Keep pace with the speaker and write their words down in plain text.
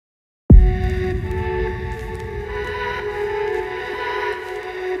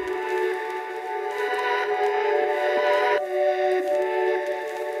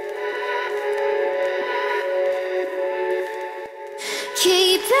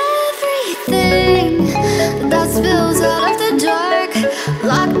anything that spills out of the dark,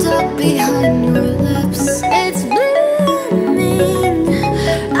 locked up behind your lips. It's blooming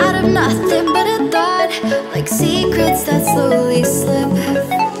out of nothing but a thought, like secrets that slowly slip.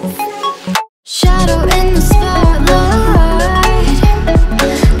 Shadow in the spotlight,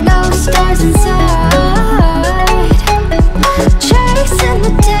 no stars inside, chasing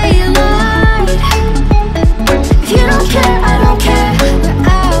the daylight. If you don't care, I don't care. We're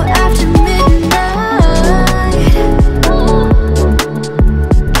out after midnight.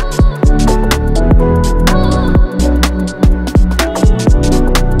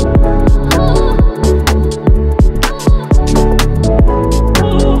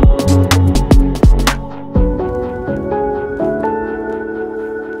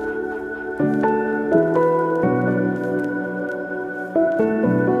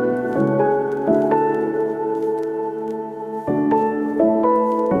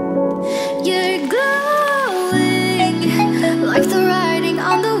 You're glowing like the writing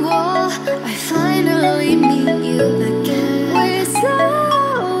on the wall. I finally meet you again. We're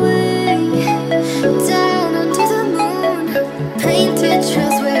slowing down under the moon, painted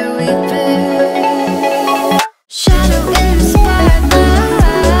trails where we've been. Shadow in the spotlight,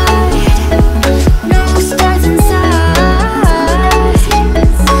 no stars inside,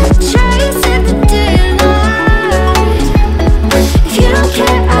 chasing the daylight. If you don't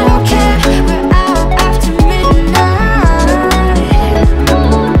care, I don't care. We're out after midnight.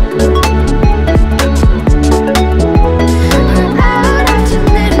 We're out after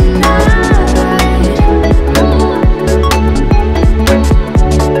midnight.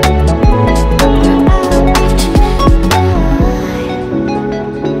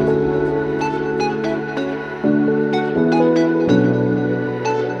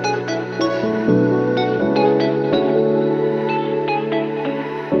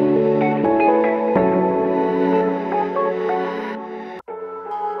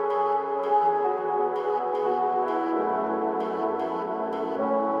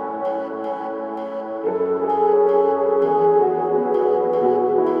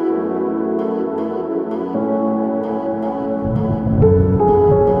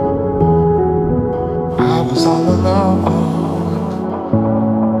 I was all alone.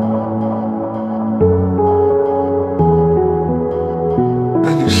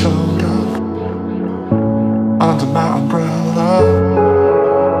 Then you showed up under my umbrella.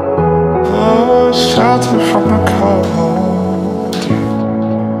 Oh, shelter from the cold.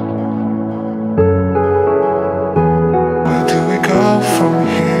 Where do we go from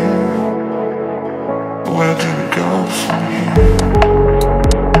here? Where do we go from here?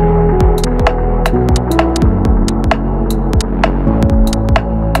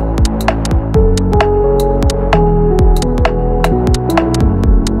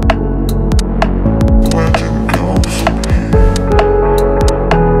 Where do we go from here?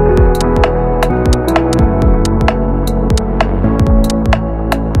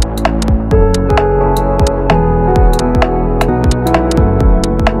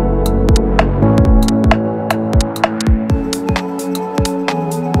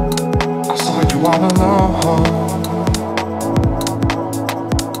 I saw you all alone.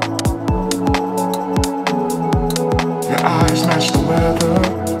 Your eyes match the weather,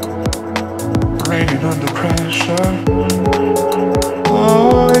 raining under pressure.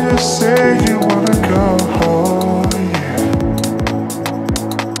 Oh, you say you wanna go, yeah.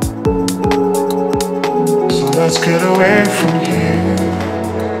 So let's get away from here.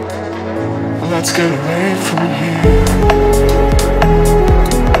 Let's get away from here.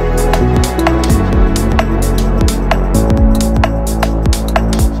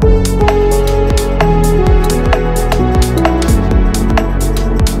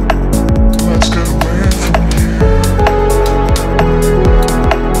 Let's get away from here.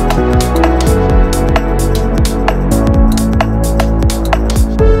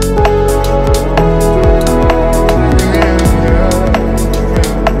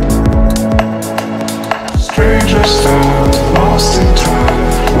 Stranger stuff.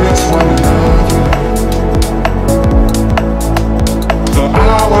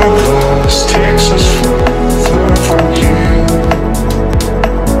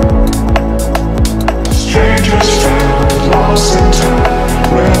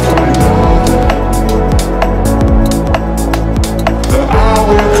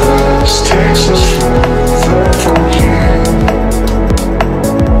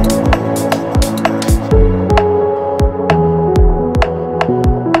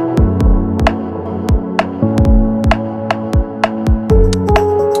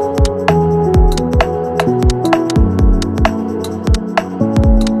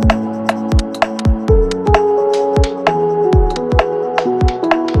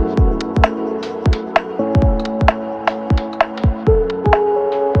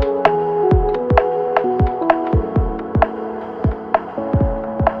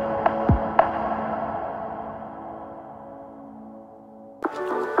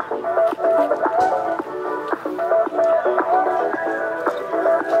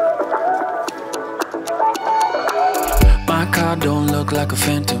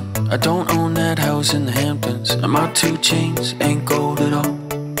 phantom. I don't own that house in the Hamptons, and my 2 chains ain't gold at all.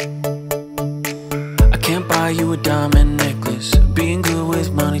 I can't buy you a diamond necklace. Being good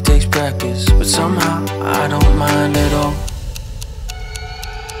with money takes practice, but somehow I don't mind at all.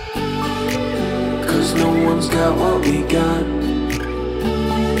 Cause no one's got what we got.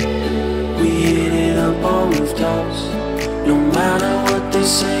 We hit it up on rooftops. No matter what they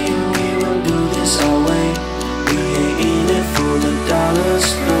say, we will do this our way. We ain't in it for the dollars,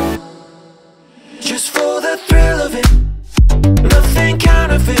 no. Just for the thrill of it. Nothing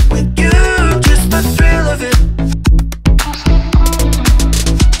counterfeit with you, just the thrill of it.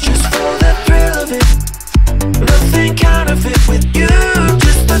 Just for the thrill of it. Nothing counterfeit with you,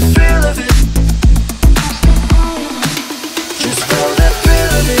 just the thrill of it. Just for the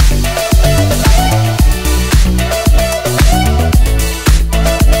thrill of it.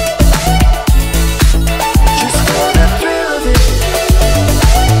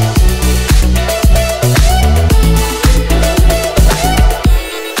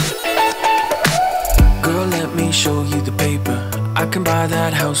 Show you the paper, I can buy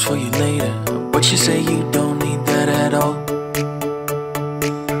that house for you later, but you say you don't need that at all.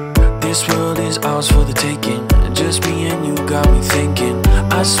 This world is ours for the taking. Just me and you got me thinking.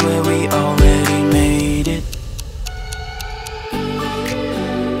 I swear we already made it.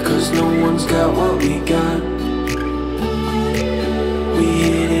 Cause no one's got what we got. We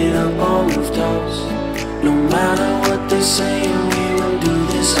hit it up on rooftops. No matter what they say, we will do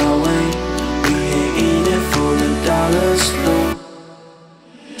this our way. We ain't in it for the dollars, no.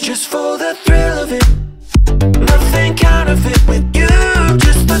 Just for the thrill of it. Nothing counterfeit with you,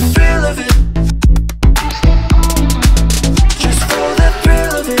 just the thrill of it. Just for the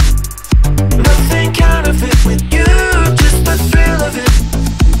thrill of it. Nothing counterfeit with you, just the thrill of it.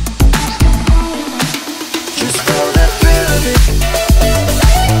 Just for the thrill of it.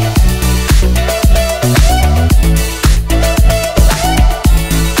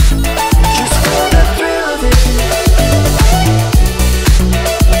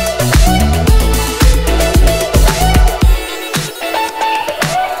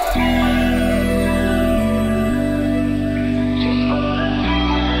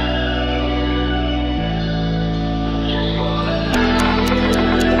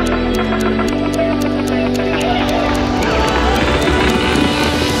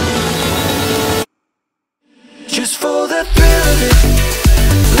 Just for the thrill of it.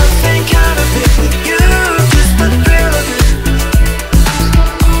 Nothing counterfeit with you, just the thrill of it.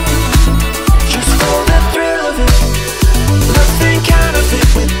 Just for the thrill of it. Nothing counterfeit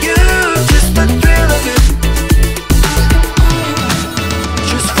with you, just the thrill of it.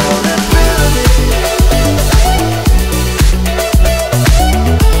 Just for the thrill of it.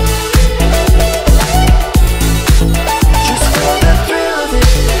 Just for the thrill of it.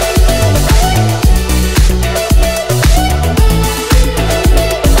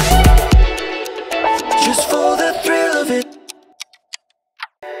 Just for the thrill of it.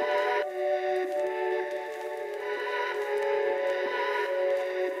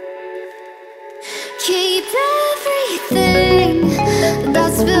 Keep everything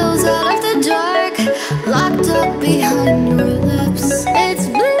that spills out of the dark locked up behind your lips. It's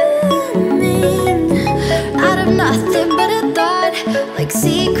blooming out of nothing but a thought, like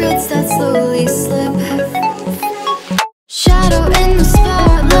secrets that slowly slip. Shadow in the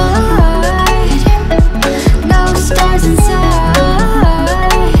spotlight, no stars inside,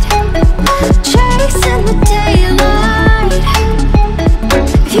 chasing the daylight.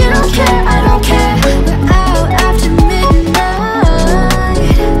 If you don't care, I don't care. We're out after midnight.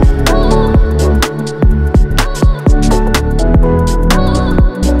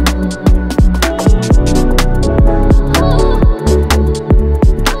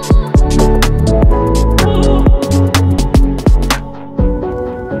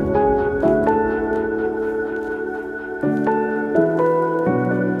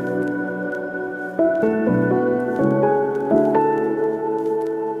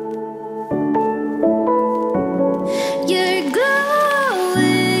 You're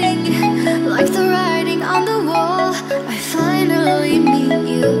glowing like the writing on the wall. I finally meet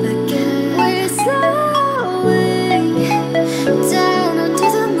you again. We're slowing down under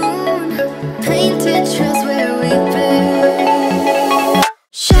the moon, painted trails where we've been.